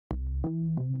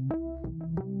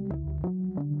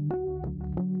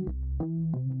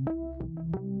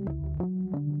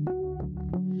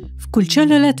F'kull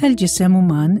ċellola tal-ġisem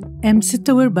uman hemm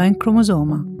 46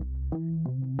 kromosoma.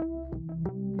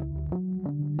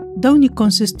 Dawn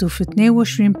jikkonsistu fi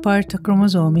 22 par ta'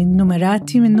 kromosomi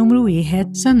numerati minn numru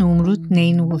 1 sa numru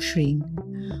 22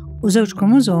 u żewġ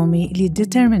kromosomi li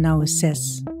jiddeterminaw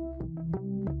is-sess.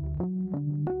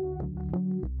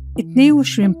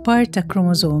 22 par ta'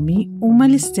 kromosomi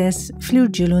huma l-istess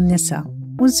fl-irġiel u n-nisa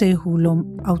u nsejħulhom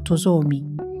awtosomi.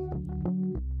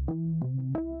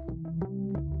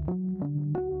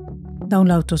 Dawn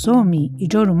l-awtosomi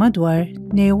jġorru madwar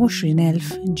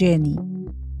 22,000 ġeni.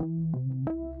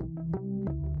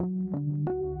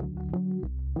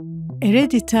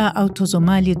 Eredità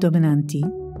awtosomali dominanti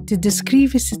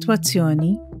tiddeskrivi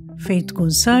sitwazzjoni fejn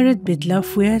tkun saret bidla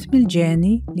f'wieħed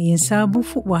mill-ġeni li jinsabu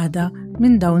fuq waħda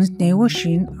minn dawn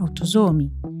 22 awtosomi.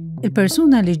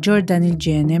 Il-persuna li ġġorr dan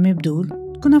il-ġene mibdul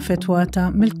tkun affettwata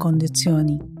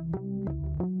mill-kondizzjoni.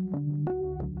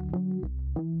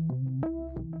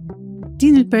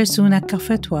 Din il-persuna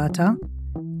kaffettwata,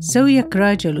 sew jekk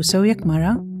raġel u sew jekk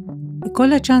mara,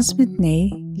 ikollha ċans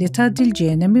mit-tnejn li tgħaddi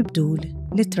l-ġene mibdul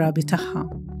lit-trabi tagħha.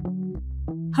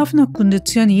 Ħafna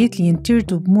kundizzjonijiet li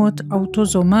jintirdu b'mod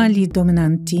awtosomali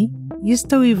dominanti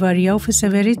jistgħu jivarjaw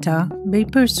fis-severità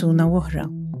bejn persuna u oħra.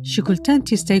 Xi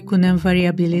kultant jista' jkun hemm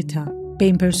varjabilità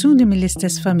bejn persuni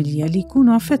mill-istess familja li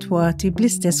jkunu affettwati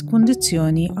bl-istess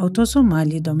kundizzjoni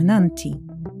awtosomali dominanti.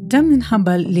 Dan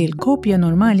minħabba li l-kopja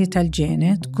normali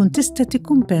tal-ġene tkun tista'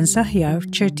 tikkumpensa aħjar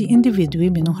f'ċerti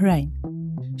individwi minn oħrajn.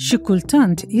 Xi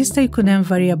kultant jista' jkun hemm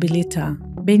varjabilità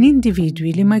bejn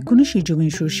individwi li ma jkunux jiġu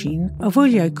minn xulxin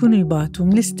avolja jkunu jbagħtu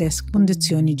mill-istess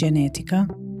kundizzjoni ġenetika.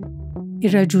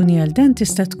 Ir-raġuni għal dan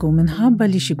tista' tkun minħabba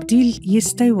li xi bdil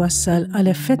jista' jwassal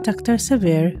għal effett aktar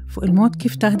sever fuq il-mod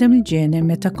kif taħdem il-ġene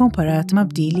meta komparat ma'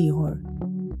 bdil ieħor.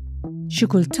 Xi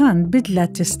kultant bidla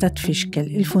tista' tfixkel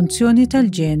il-funzjoni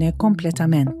tal-ġene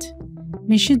kompletament.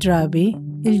 Minn xi drabi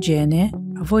il-ġene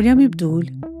avolja mibdul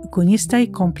ikun jista'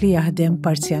 jkompli jaħdem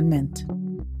parzjalment.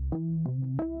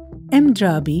 Hemm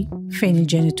drabi fejn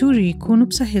il-ġenituri jkunu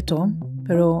b'saħħithom,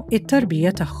 però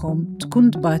it-tarbija tagħhom tkun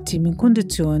tbati minn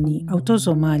kundizzjoni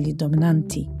awtosomali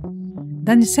dominanti.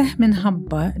 Dan iseħħ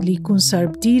minħabba li jkun sar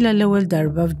bdil l-ewwel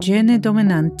darba f'ġene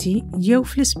dominanti jew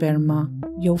fl-isperma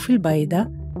jew fil-bajda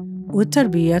u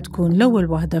t-tarbija tkun l-ewwel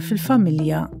waħda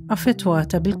fil-familja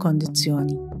affettwata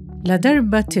bil-kondizzjoni. La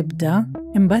darba tibda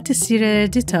imbagħad issir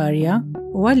ereditarja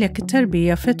u għalhekk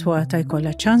it-tarbija affettwata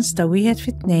jkollha ċans ta' wieħed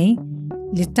fit-tnejn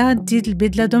li tgħaddi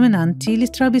l-bidla dominanti li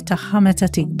trabi tagħha meta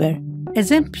tikber.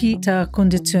 Eżempji ta'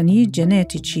 kondizzjonijiet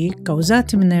ġenetiċi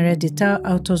kkawżati minn eredità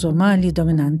awtosomali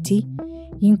dominanti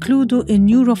jinkludu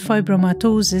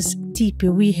in-neurofibromatosis tipi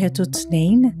 1 u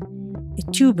 2,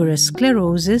 it-tuberous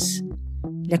sclerosis,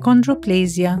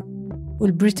 l-achondroplasia u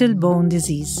l-brittle bone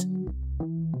disease.